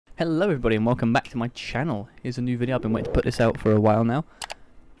Hello everybody and welcome back to my channel. Here's a new video. I've been waiting to put this out for a while now.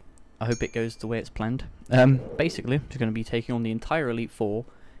 I hope it goes the way it's planned. Basically, I'm just going to be taking on the entire Elite Four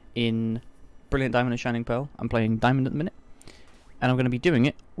in Brilliant Diamond and Shining Pearl. I'm playing Diamond at the minute. And I'm going to be doing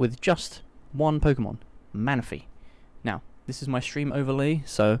it with just one Pokemon, Manaphy. Now, this is my stream overlay,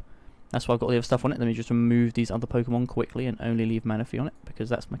 so that's why I've got all the other stuff on it. Let me just remove these other Pokemon quickly and only leave Manaphy on it, because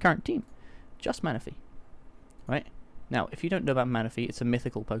that's my current team. Just Manaphy. Right? Now, if you don't know about Manaphy, it's a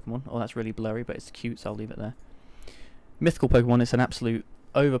mythical Pokemon. Oh, that's really blurry, but it's cute, so I'll leave it there. Mythical Pokemon is an absolute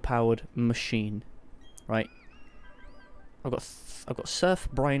overpowered machine, right? I've got Surf,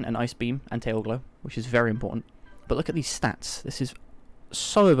 Brine, and Ice Beam, and Tail Glow, which is very important. But look at these stats. This is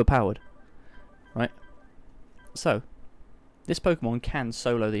so overpowered, right? So, this Pokemon can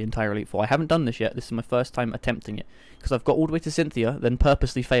solo the entire Elite Four. I haven't done this yet. This is my first time attempting it, because I've got all the way to Cynthia, then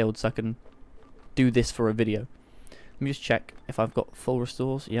purposely failed so I can do this for a video. Let me just check if I've got full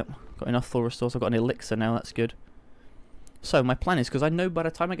restores. Yep, got enough full restores. I've got an elixir now, that's good. So my plan is, because I know by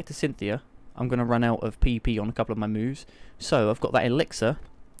the time I get to Cynthia, I'm going to run out of PP on a couple of my moves. So I've got that elixir,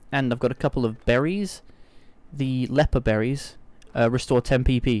 and I've got a couple of berries. The leper berries restore 10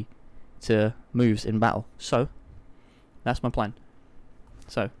 PP to moves in battle. So that's my plan.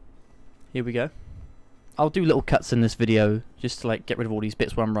 So here we go. I'll do little cuts in this video just to like get rid of all these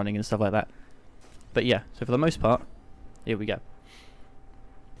bits where I'm running and stuff like that. But yeah, so for the most part, here we go.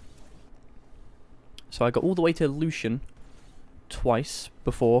 So I got all the way to Lucian twice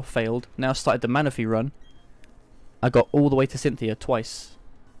before, failed. Now started the Manaphy run. I got all the way to Cynthia twice.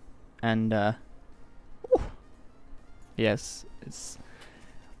 And, yes,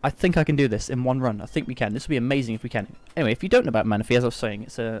 I think I can do this in one run. I think we can. This will be amazing if we can. Anyway, if you don't know about Manaphy, as I was saying,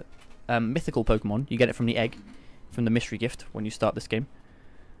 it's a mythical Pokemon. You get it from the egg, from the mystery gift when you start this game.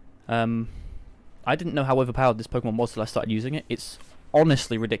 I didn't know how overpowered this Pokemon was till I started using it. It's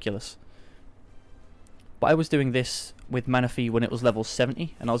honestly ridiculous. But I was doing this with Manaphy when it was level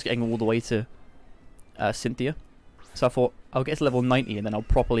 70, and I was getting all the way to Cynthia. So I thought, I'll get to level 90 and then I'll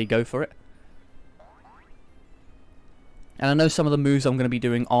properly go for it. And I know some of the moves I'm going to be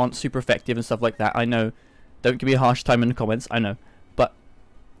doing aren't super effective and stuff like that. I know. Don't give me a harsh time in the comments, I know. But,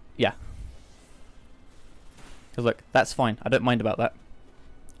 yeah. Because look, that's fine. I don't mind about that.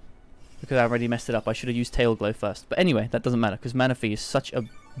 Because I already messed it up. I should have used Tail Glow first. But anyway, that doesn't matter, because Manaphy is such a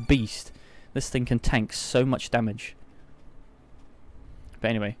beast. This thing can tank so much damage.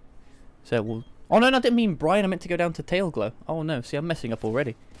 But anyway. So we'll... Oh no, I didn't mean Brine. I meant to go down to Tail Glow. Oh no, see, I'm messing up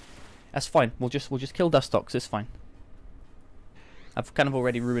already. That's fine. We'll just kill Dustox. It's fine. I've kind of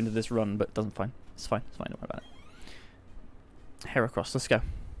already ruined this run, but it doesn't fine. It's fine. It's fine. Don't worry about it. Heracross, let's go.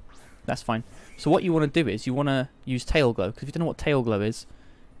 That's fine. So what you want to do is you want to use Tail Glow, because if you don't know what Tail Glow is,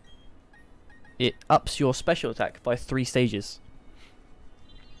 it ups your special attack by 3 stages.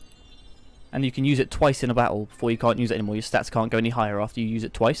 And you can use it twice in a battle before you can't use it anymore. Your stats can't go any higher after you use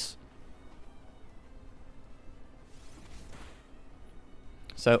it twice.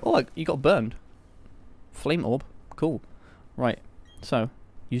 So, oh, you got burned. Flame Orb. Cool. Right. So,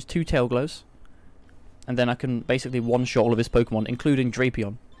 use 2 Tail Glows. And then I can basically one-shot all of his Pokemon, including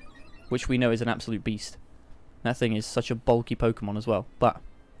Drapion, which we know is an absolute beast. That thing is such a bulky Pokemon as well. But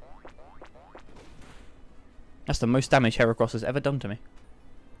that's the most damage Heracross has ever done to me.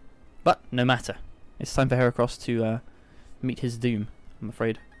 But, no matter. It's time for Heracross to meet his doom, I'm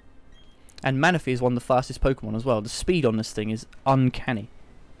afraid. And Manaphy is one of the fastest Pokemon as well. The speed on this thing is uncanny.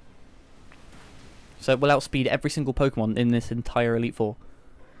 So it will outspeed every single Pokemon in this entire Elite Four.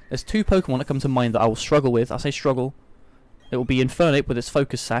 There's 2 Pokemon that come to mind that I will struggle with. I say struggle. It will be Infernape with its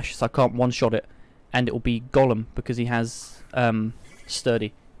Focus Sash, so I can't one-shot it. And it will be Golem, because he has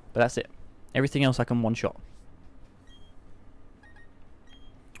Sturdy. But that's it. Everything else I can one-shot.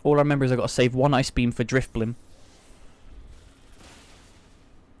 All I remember is I've got to save 1 Ice Beam for Drifblim.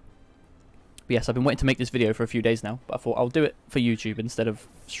 But yes, I've been waiting to make this video for a few days now, but I thought I'll do it for YouTube instead of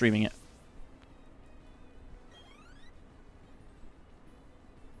streaming it.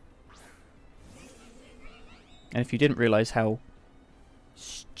 And if you didn't realise how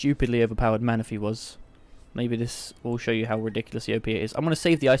stupidly overpowered Manaphy was, maybe this will show you how ridiculously OP it is. I'm going to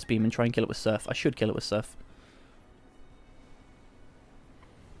save the Ice Beam and try and kill it with Surf. I should kill it with Surf.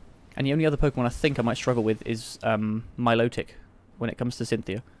 And the only other Pokemon I think I might struggle with is Milotic when it comes to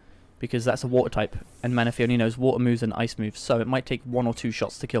Cynthia, because that's a water type, and Manaphy only knows water moves and ice moves, so it might take 1 or 2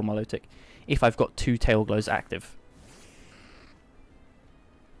 shots to kill Milotic if I've got 2 Tail Glows active.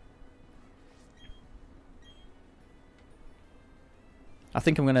 I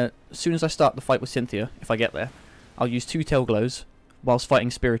think I'm gonna, as soon as I start the fight with Cynthia, if I get there, I'll use 2 Tail Glows whilst fighting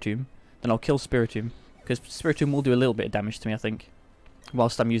Spiritomb, then I'll kill Spiritomb, because Spiritomb will do a little bit of damage to me, I think.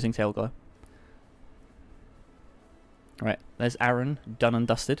 whilst I'm using Tail Glow. Right, there's Aaron, done and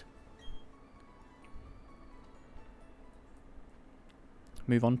dusted.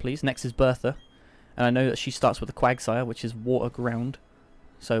 Move on, please. Next is Bertha. And I know that she starts with a Quagsire, which is water ground.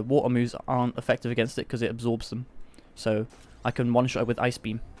 So water moves aren't effective against it because it absorbs them. So I can one-shot it with Ice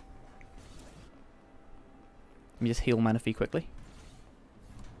Beam. Let me just heal Manaphy quickly.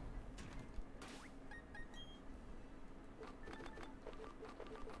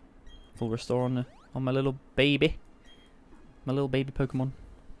 Full restore on my little baby. My little baby Pokemon.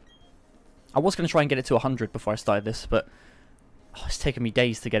 I was going to try and get it to 100 before I started this, but it's taken me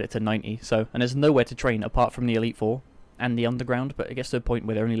days to get it to 90. So, and there's nowhere to train apart from the Elite Four and the Underground, but it gets to a point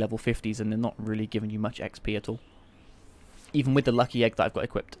where they're only level 50s and they're not really giving you much XP at all. Even with the Lucky Egg that I've got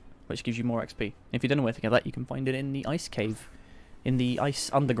equipped, which gives you more XP. If you don't know anything of that, you can find it in the Ice Cave. In the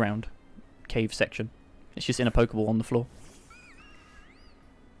Ice Underground cave section. It's just in a Pokeball on the floor.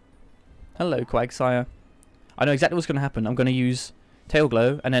 Hello, Quagsire. I know exactly what's going to happen. I'm going to use Tail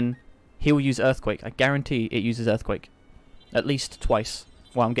Glow, and then he'll use Earthquake. I guarantee it uses Earthquake. At least twice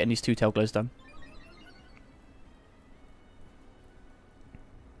while I'm getting these 2 Tail Glows done.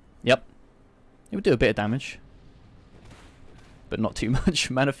 Yep. It would do a bit of damage. But not too much.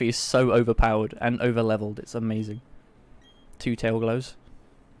 Manaphy is so overpowered and over-leveled. It's amazing. 2 Tail Glows.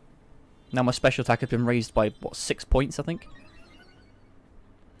 Now my special attack has been raised by, what, 6 points, I think?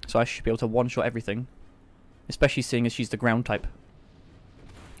 So I should be able to one-shot everything. Especially seeing as she's the ground type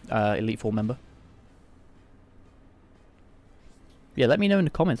Elite Four member. Yeah, let me know in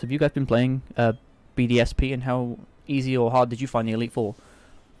the comments. Have you guys been playing BDSP and how easy or hard did you find the Elite Four?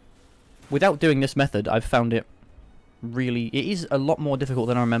 Without doing this method, I've found it really... It is a lot more difficult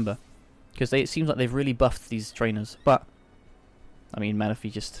than I remember. Because it seems like they've really buffed these trainers. But, I mean,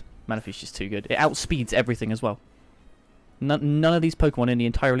 Manaphy's just too good. It outspeeds everything as well. None of these Pokemon in the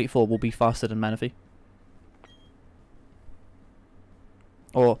entire Elite Four will be faster than Manaphy.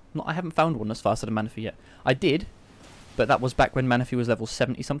 Or, I haven't found one that's faster than Manaphy yet. I did, but that was back when Manaphy was level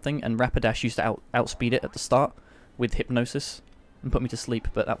 70 something, and Rapidash used to outspeed it at the start with Hypnosis and put me to sleep,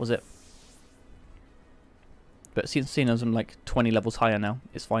 but that was it. But seeing as I'm like 20 levels higher now,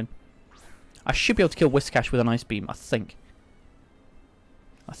 it's fine. I should be able to kill Whiscash with an Ice Beam, I think.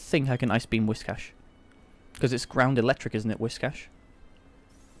 I think I can Ice Beam Whiscash. Because it's ground electric, isn't it, Whiscash?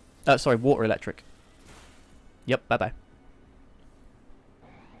 Sorry, water electric. Yep, bye-bye.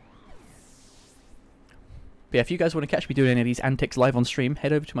 But yeah, if you guys want to catch me doing any of these antics live on stream,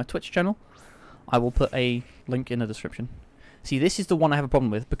 head over to my Twitch channel. I will put a link in the description. See, this is the one I have a problem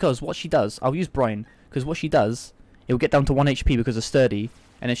with, because what she does, I'll use Brian, because what she does, it will get down to 1 HP because of Sturdy,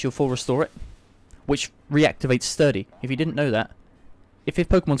 and then she'll full restore it, which reactivates Sturdy. If you didn't know that, if his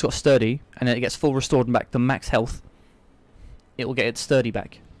Pokemon's got Sturdy, and then it gets full restored and back to max health, it will get its Sturdy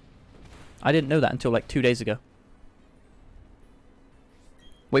back. I didn't know that until like 2 days ago.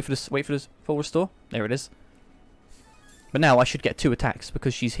 Wait for this full restore. There it is. But now I should get 2 attacks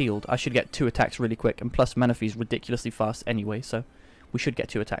because she's healed. I should get 2 attacks really quick, and plus Manaphy's ridiculously fast anyway, so we should get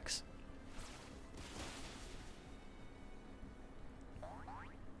 2 attacks.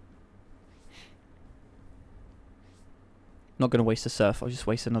 Not going to waste a Surf, I'll just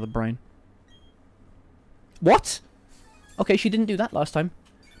waste another Brain. What? Okay, she didn't do that last time.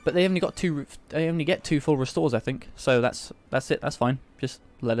 But they only got 2. They only get 2 full restores, I think. So that's it. That's fine. Just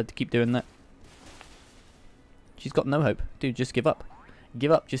let her keep doing that. She's got no hope. Dude, just give up.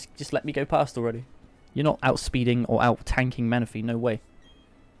 Give up. Just let me go past already. You're not outspeeding or out-tanking Manaphy. No way.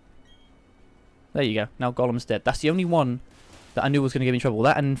 There you go. Now Golem's dead. That's the only one that I knew was going to give me trouble.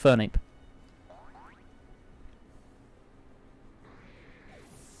 That and Infernape.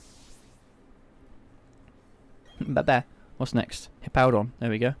 But there. What's next? Hippowdon. There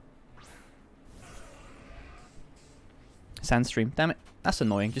we go. Sandstream. Damn it. That's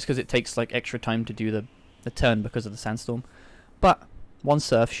annoying. Just because it takes like extra time to do the turn because of the sandstorm. But 1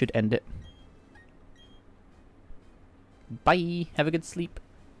 Surf should end it. Bye. Have a good sleep.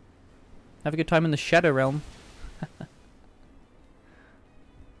 Have a good time in the Shadow Realm.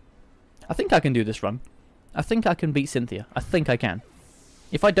 I think I can do this run. I think I can beat Cynthia. I think I can.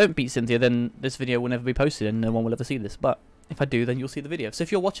 If I don't beat Cynthia, then this video will never be posted and no one will ever see this. But if I do, then you'll see the video. So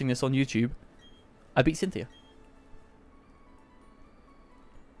if you're watching this on YouTube, I beat Cynthia.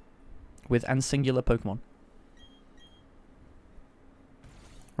 With an singular Pokemon.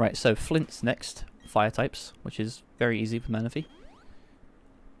 Right, so Flint's next. Fire types, which is very easy for Manaphy.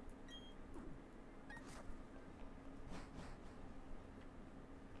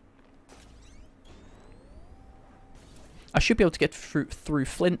 I should be able to get through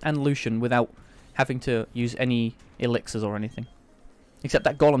Flint and Lucian without having to use any elixirs or anything. Except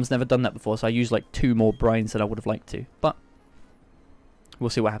that Golem's never done that before, so I used like 2 more brines than I would have liked to. But we'll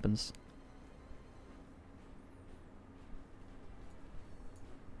see what happens.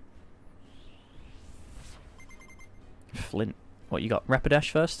 Flint. What, you got Rapidash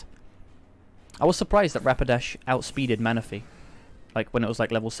first? I was surprised that Rapidash outspeeded Manaphy. Like, when it was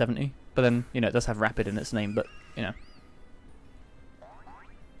like level 70. But then, you know, it does have Rapid in its name, but, you know.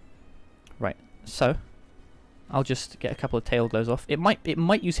 Right, so I'll just get a couple of tail glows off. It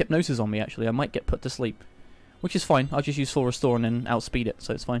might use Hypnosis on me, actually. I might get put to sleep. Which is fine. I'll just use Full Restore and then outspeed it,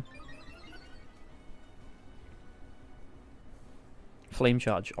 so it's fine. Flame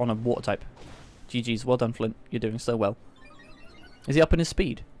Charge on a Water type. GG's, well done, Flint. You're doing so well. Is he up in his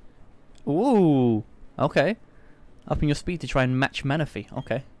speed? Ooh, okay. Upping your speed to try and match Manaphy.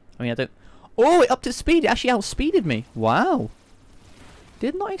 Okay. I mean, I don't... Oh, it upped its speed. It actually outspeeded me. Wow.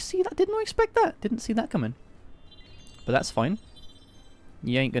 Did not see that. Did not expect that. Didn't see that coming. But that's fine.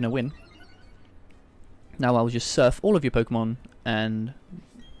 You ain't gonna win. Now I'll just surf all of your Pokemon and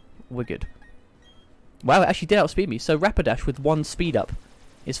we're good. Wow, it actually did outspeed me. So Rapidash with 1 speed up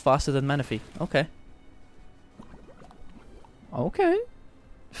is faster than Manaphy. Okay. Okay.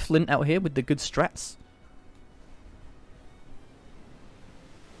 Flint out here with the good strats.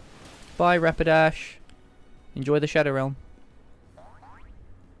 Bye, Rapidash. Enjoy the Shadow Realm.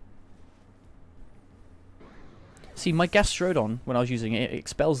 See, my Gastrodon, when I was using it, it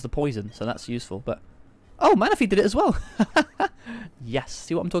expels the poison, so that's useful, but... Oh, Manaphy did it as well! Yes,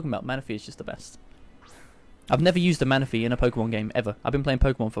 see what I'm talking about? Manaphy is just the best. I've never used a Manaphy in a Pokemon game, ever. I've been playing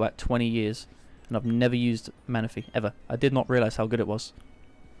Pokemon for about 20 years, and I've never used Manaphy, ever. I did not realise how good it was.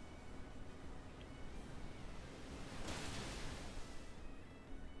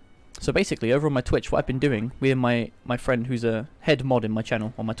 So basically, over on my Twitch, what I've been doing, me and my friend who's a head mod in my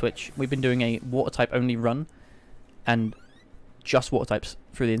channel on my Twitch, we've been doing a Water-type only run, and just Water types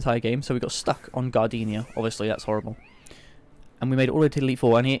through the entire game, so we got stuck on Gardenia. Obviously, that's horrible. And we made it all the way to Elite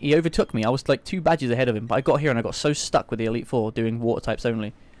Four, and he overtook me. I was like 2 badges ahead of him, but I got here and I got so stuck with the Elite Four doing Water types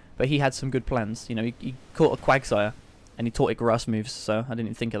only. But he had some good plans. You know, he caught a Quagsire, and he taught it grass moves, so I didn't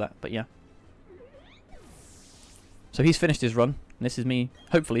even think of that, but yeah. So he's finished his run, and this is me,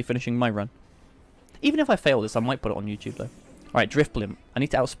 hopefully, finishing my run. Even if I fail this, I might put it on YouTube, though. Alright, Drift Blimp. I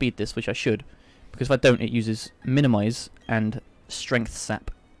need to outspeed this, which I should. Because if I don't, it uses Minimize and Strength Sap.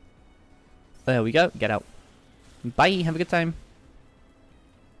 There we go. Get out. Bye. Have a good time.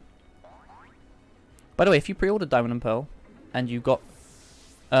 By the way, if you pre-ordered Diamond and Pearl, and you got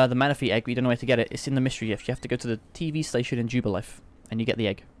the Manaphy egg, but you don't know where to get it, it's in the mystery gift. You have to go to the TV station in Jubilife, and you get the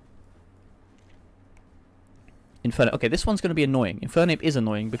egg. Infernape. Okay, this one's going to be annoying. Infernape is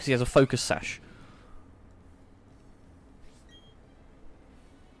annoying because he has a Focus Sash.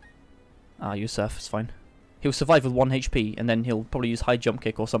 Ah, use Surf, it's fine. He'll survive with 1 HP, and then he'll probably use High Jump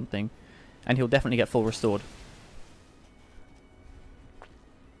Kick or something, and he'll definitely get full restored.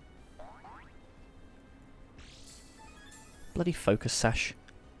 Bloody Focus Sash.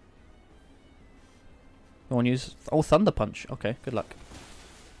 No one use... Oh, Thunder Punch. Okay, good luck.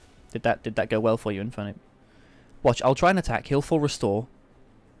 Did that go well for you, Infernape? Watch, I'll try and attack, he'll full restore,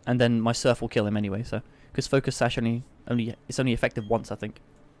 and then my Surf will kill him anyway, so... Because Focus Sash it's only effective once, I think.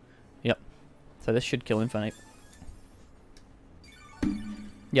 Yep. So this should kill Infernape.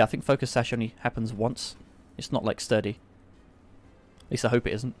 Yeah, I think Focus Sash only happens once. It's not like Sturdy. At least I hope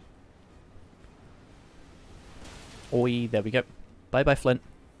it isn't. Oi, there we go. Bye bye, Flint.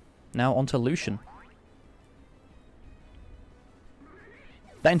 Now on to Lucian.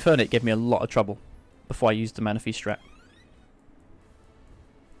 That Infernape gave me a lot of trouble before I used the Manaphy strat.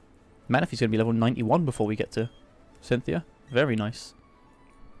 Manaphy's going to be level 91 before we get to Cynthia. Very nice.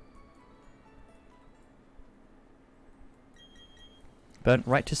 Burnt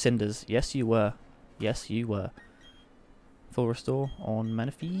right to cinders. Yes, you were. Yes, you were. Full restore on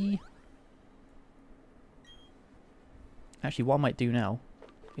Manaphy. Actually, what I might do now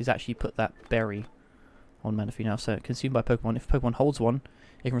is actually put that berry on Manaphy now. So, consumed by Pokemon. If Pokemon holds one,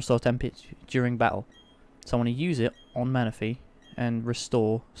 it can restore temperature during battle. So I want to use it on Manaphy and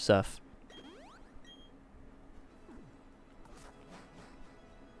restore Surf.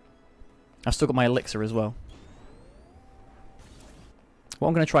 I've still got my Elixir as well. What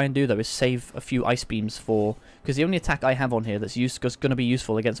I'm going to try and do, though, is save a few Ice Beams for... Because the only attack I have on here that's going to be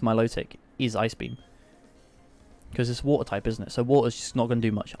useful against Milotic is Ice Beam. Because it's Water type, isn't it? So Water's just not going to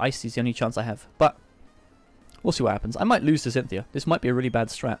do much. Ice is the only chance I have. But we'll see what happens. I might lose to Cynthia. This might be a really bad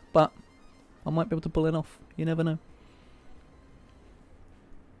strat, but I might be able to pull it off. You never know.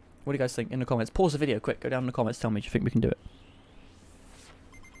 What do you guys think in the comments? Pause the video quick. Go down in the comments. Tell me if you think we can do it.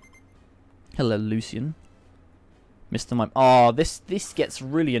 Hello, Lucian. Mr. Mime. Oh, this gets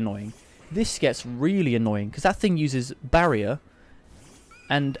really annoying. This gets really annoying because that thing uses barrier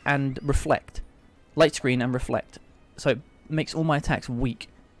and reflect, light screen and reflect, so it makes all my attacks weak,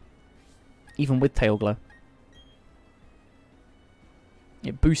 even with tail glow.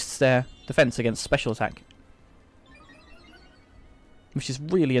 It boosts their defense against special attack, which is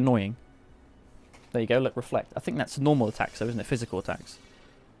really annoying. There you go. Look, reflect. I think that's normal attacks, though, isn't it? Physical attacks.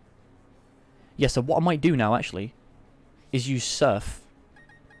 Yeah. So what I might do now, actually, is use Surf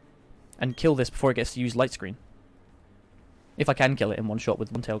and kill this before it gets to use light screen. If I can kill it in one shot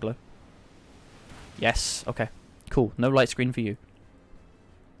with one tail glow. Yes, okay. Cool, no light screen for you.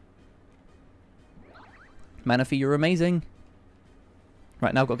 Manaphy, you're amazing.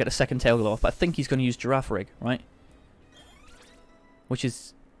 Right, now I've got to get a second tail glow off, but I think he's going to use Giraffe Rig, right? Which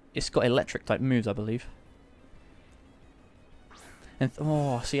is... it's got electric type moves, I believe. And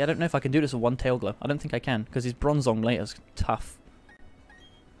oh, see, I don't know if I can do this with one tail glow. I don't think I can, because his Bronzong later's tough.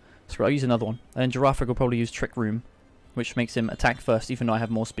 So I'll use another one. And then Giraffe Rig will probably use Trick Room, which makes him attack first, even though I have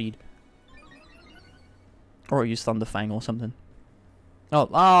more speed. Or I'll use Thunder Fang or something.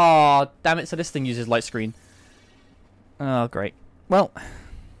 Oh, damn it, so this thing uses light screen. Oh, great. Well,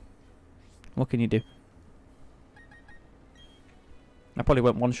 what can you do? I probably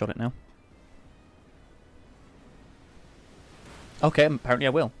won't one-shot it now. Okay, apparently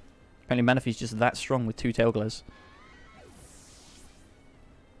I will. Apparently Manaphy's just that strong with 2 tail glows.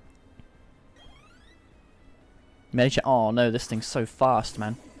 Medicham. Oh no, this thing's so fast,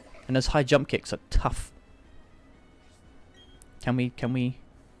 man. And those high jump kicks are tough. Can we...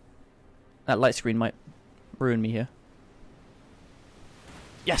 that light screen might ruin me here.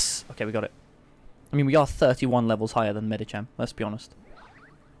 Yes! Okay, we got it. I mean, we are 31 levels higher than Medicham, let's be honest.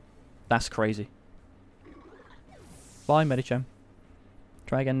 That's crazy. Bye, Medicham.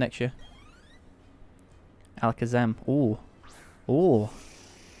 Try again next year. Alakazam. Ooh. Ooh.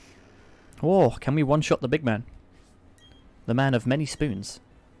 Oh, can we one-shot the big man? The man of many spoons.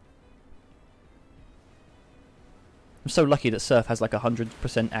 I'm so lucky that Surf has like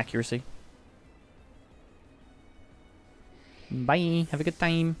 100% accuracy. Bye. Have a good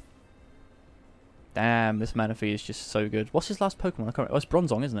time. Damn, this Manaphy is just so good. What's his last Pokemon? I can't remember. Oh, it's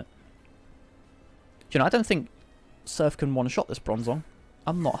Bronzong, isn't it? Do you know, I don't think Surf can one-shot this Bronzong.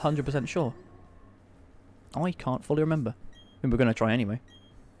 I'm not 100% sure. I can't fully remember. I mean, we're going to try anyway.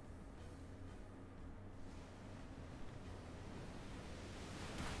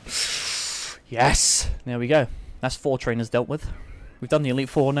 Yes! There we go. That's 4 trainers dealt with. We've done the Elite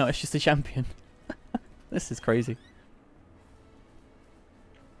Four, now it's just the champion. This is crazy.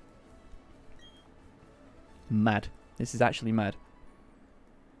 Mad. This is actually mad.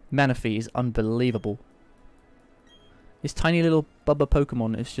 Manaphy is unbelievable. This tiny little Bubba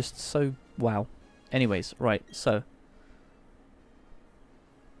Pokemon is just so... wow. Anyways, right, so...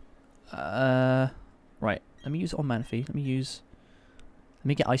 right, let me use it on Manaphy. Let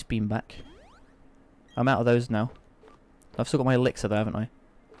me get Ice Beam back. I'm out of those now. I've still got my Elixir though, haven't I?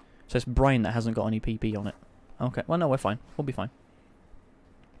 So it's Brine that hasn't got any PP on it. Okay, well no, we're fine. We'll be fine.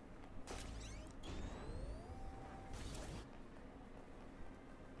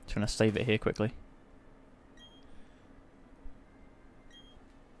 Just gonna save it here quickly.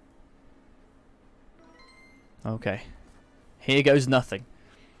 Okay. Here goes nothing.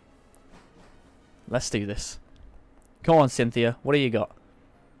 Let's do this. Come on, Cynthia. What do you got?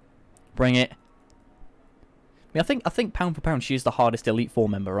 Bring it. I mean, I think pound for pound she is the hardest Elite Four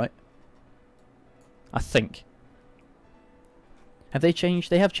member, right? I think. Have they changed?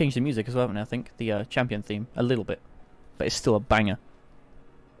 They have changed the music as well, haven't they? I think the champion theme a little bit, but it's still a banger.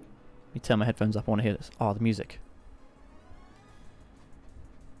 Let me turn my headphones up. I want to hear this. Oh, the music.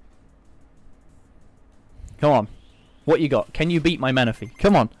 Come on. What you got? Can you beat my Manaphy?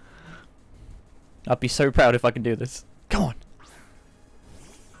 Come on. I'd be so proud if I can do this. Come on.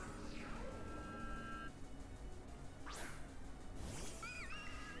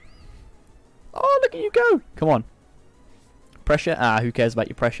 Oh, look at you go. Come on. Pressure? Ah, who cares about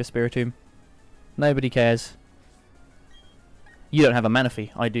your pressure, Spiritomb? Nobody cares. You don't have a Manaphy.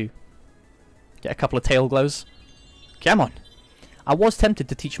 I do. Get a couple of tail glows. Come on. I was tempted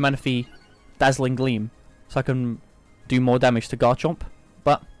to teach Manaphy Dazzling Gleam so I can do more damage to Garchomp,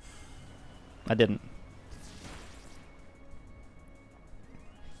 but I didn't.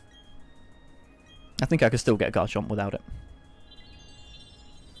 I think I could still get Garchomp without it.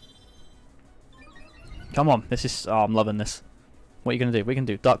 Come on, this is... oh, I'm loving this. What are you going to do? We can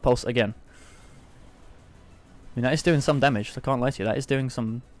do Dark Pulse again. I mean, that is doing some damage, so I can't lie to you. That is doing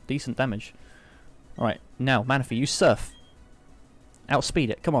some decent damage. Alright, now, Manaphy, use Surf. Outspeed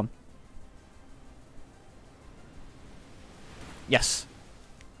it, come on. Yes.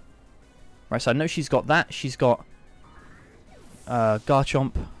 Right, so I know she's got that. She's got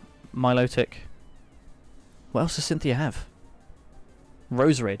Garchomp, Milotic. What else does Cynthia have?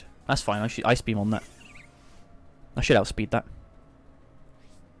 Roserade. That's fine. I should Ice Beam on that. I should outspeed that.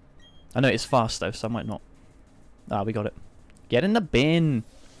 I know it's fast though, so I might not. Ah, we got it. Get in the bin.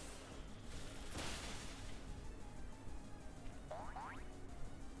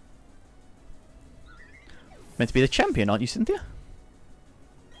 Meant to be the champion, aren't you, Cynthia?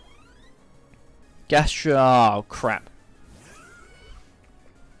 Gastro. Oh, crap.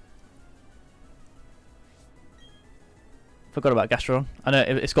 Forgot about Gastrodon. I know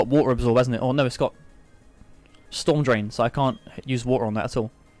it's got Water Absorb, hasn't it? Oh no, it's got Storm Drain, so I can't use water on that at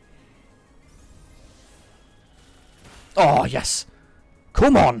all. Oh, yes!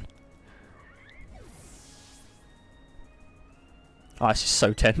 Come on! Oh, this is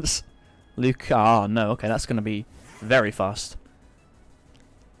so tense. Luke, ah, no, okay, that's going to be very fast.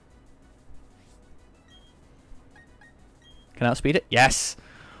 Can I outspeed it? Yes!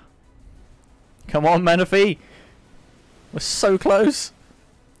 Come on, Manaphy! We're so close!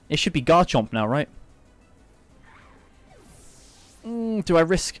 It should be Garchomp now, right? Do I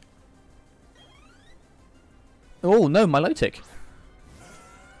risk... Oh, no, Milotic.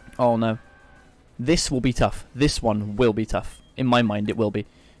 Oh, no. This will be tough. This one will be tough. In my mind, it will be.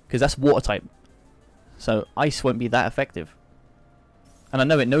 Because that's water type. So, ice won't be that effective. And I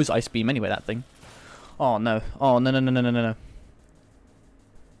know it knows Ice Beam anyway, that thing. Oh, no. Oh, no, no, no, no, no, no, no.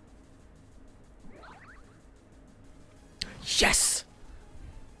 Yes!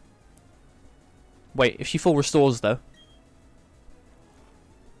 Wait, if she full restores, though.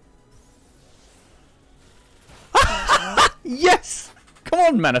 Yes! Come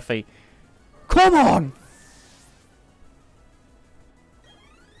on, Manaphy. Come on!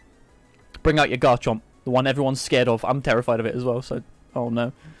 Bring out your Garchomp. The one everyone's scared of. I'm terrified of it as well, so... Oh,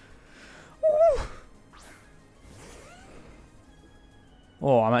 no. Ooh.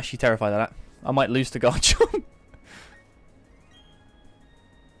 Oh, I'm actually terrified of that. I might lose to Garchomp.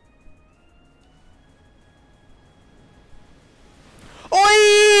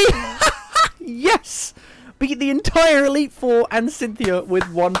 Oi! Yes! Beat the entire Elite Four and Cynthia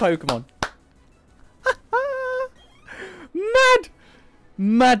with one Pokemon. Mad!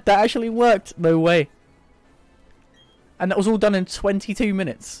 Mad, that actually worked. No way. And that was all done in 22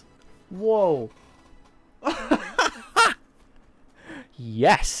 minutes. Whoa.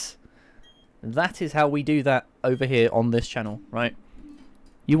 Yes. That is how we do that over here on this channel, right?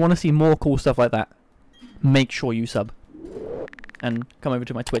 You want to see more cool stuff like that? Make sure you sub. And come over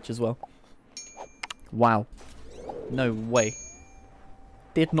to my Twitch as well. Wow. No way.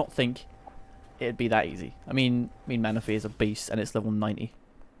 Did not think it'd be that easy. I mean Manaphy is a beast and it's level 90.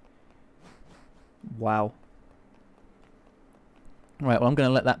 Wow. Right, well I'm going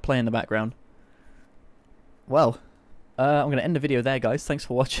to let that play in the background. Well, I'm going to end the video there, guys. Thanks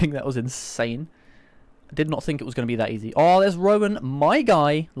for watching. That was insane. I did not think it was going to be that easy. Oh, there's Rowan, my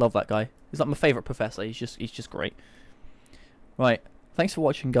guy. Love that guy. He's like my favourite professor. He's just great. Right. Thanks for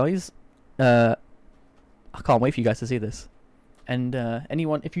watching, guys. I can't wait for you guys to see this. And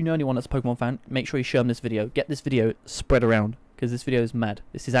anyone, if you know anyone that's a Pokemon fan, make sure you show them this video. Get this video spread around, because this video is mad.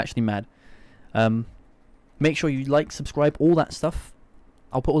 This is actually mad. Make sure you like, subscribe, all that stuff.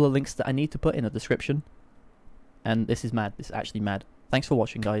 I'll put all the links that I need to put in the description. And this is mad. This is actually mad. Thanks for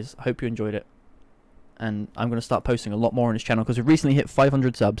watching, guys. I hope you enjoyed it. And I'm going to start posting a lot more on this channel, because we've recently hit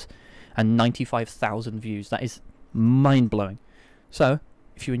 500 subs and 95,000 views. That is mind-blowing. So,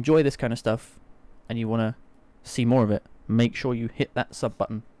 if you enjoy this kind of stuff and you want to see more of it, make sure you hit that sub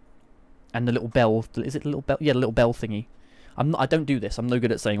button and the little bell. Is it the little bell? Yeah, the little bell thingy. I don't do this. I'm no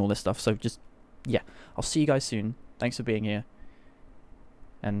good at saying all this stuff. So just, yeah. I'll see you guys soon. Thanks for being here.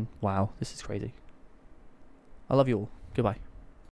 And wow, this is crazy. I love you all. Goodbye.